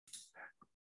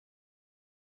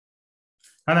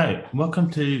Hello,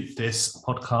 welcome to this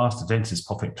podcast, The Dentist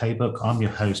Profit Playbook. I'm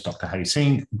your host, Dr. Hari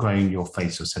Singh, growing your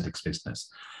facial aesthetics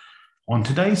business. On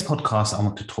today's podcast, I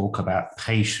want to talk about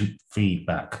patient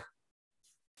feedback.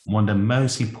 One of the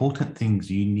most important things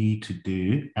you need to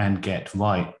do and get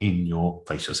right in your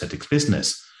facial aesthetics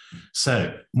business.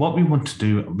 So what we want to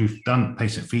do, we've done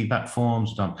patient feedback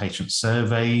forms, done patient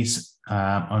surveys,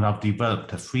 and I've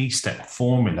developed a 3-step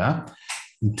formula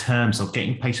in terms of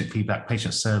getting patient feedback,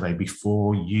 patient survey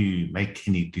before you make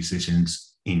any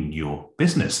decisions in your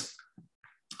business.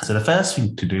 So the first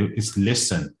thing to do is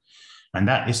listen. And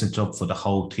that is a job for the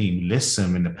whole team.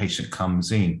 Listen when the patient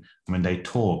comes in, when they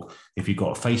talk. If you've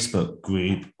got a Facebook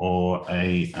group or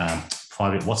a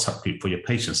private WhatsApp group for your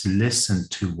patients, listen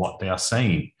to what they are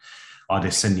saying. Are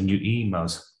they sending you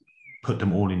emails? Put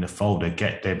them all in the folder,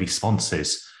 get their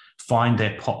responses. Find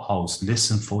their potholes,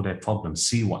 listen for their problems,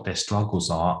 see what their struggles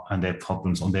are and their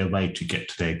problems on their way to get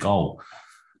to their goal.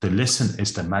 The listen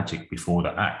is the magic before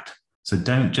the act. So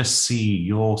don't just see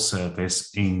your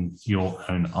service in your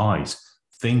own eyes.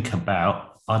 Think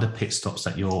about other pit stops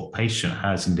that your patient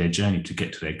has in their journey to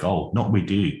get to their goal. Not we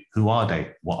do. Who are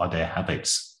they? What are their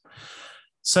habits?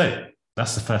 So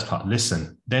that's the first part,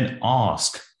 listen. Then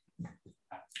ask.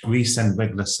 We send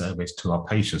regular surveys to our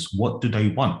patients. What do they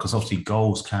want? Because obviously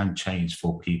goals can change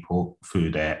for people through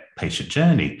their patient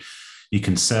journey. You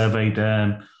can survey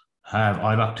them.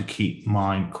 I like to keep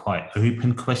mine quite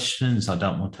open questions. I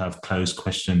don't want to have closed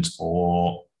questions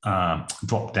or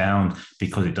drop down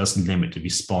because it doesn't limit the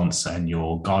response and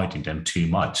you're guiding them too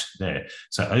much there.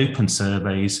 So open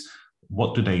surveys,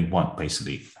 what do they want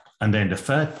basically? And then the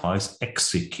third part is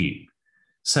execute.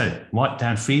 So write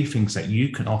down 3 things that you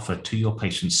can offer to your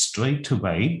patients straight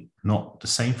away, not the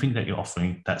same thing that you're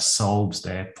offering that solves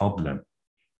their problem.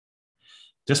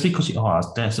 Just because you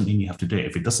ask doesn't mean you have to do it.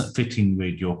 If it doesn't fit in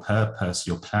with your purpose,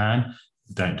 your plan,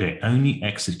 don't do it. Only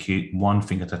execute one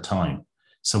thing at a time.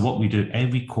 So what we do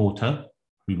every quarter,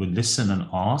 we will listen and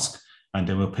ask, and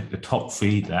then we'll pick the top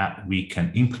 3 that we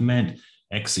can implement,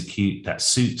 execute, that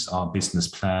suits our business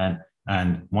plan,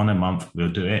 and one a month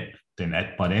we'll do it. Then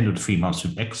by the end of the 3 months,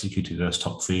 we've executed those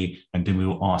top 3, and then we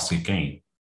will ask again.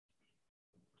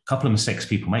 A couple of mistakes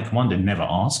people make. One, they never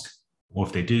ask. Or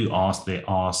if they do ask, they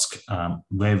ask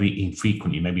very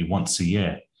infrequently, maybe once a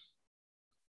year.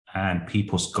 And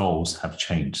people's goals have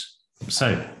changed.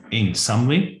 So in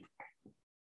summary,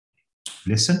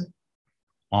 listen,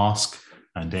 ask,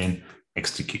 and then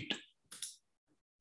execute.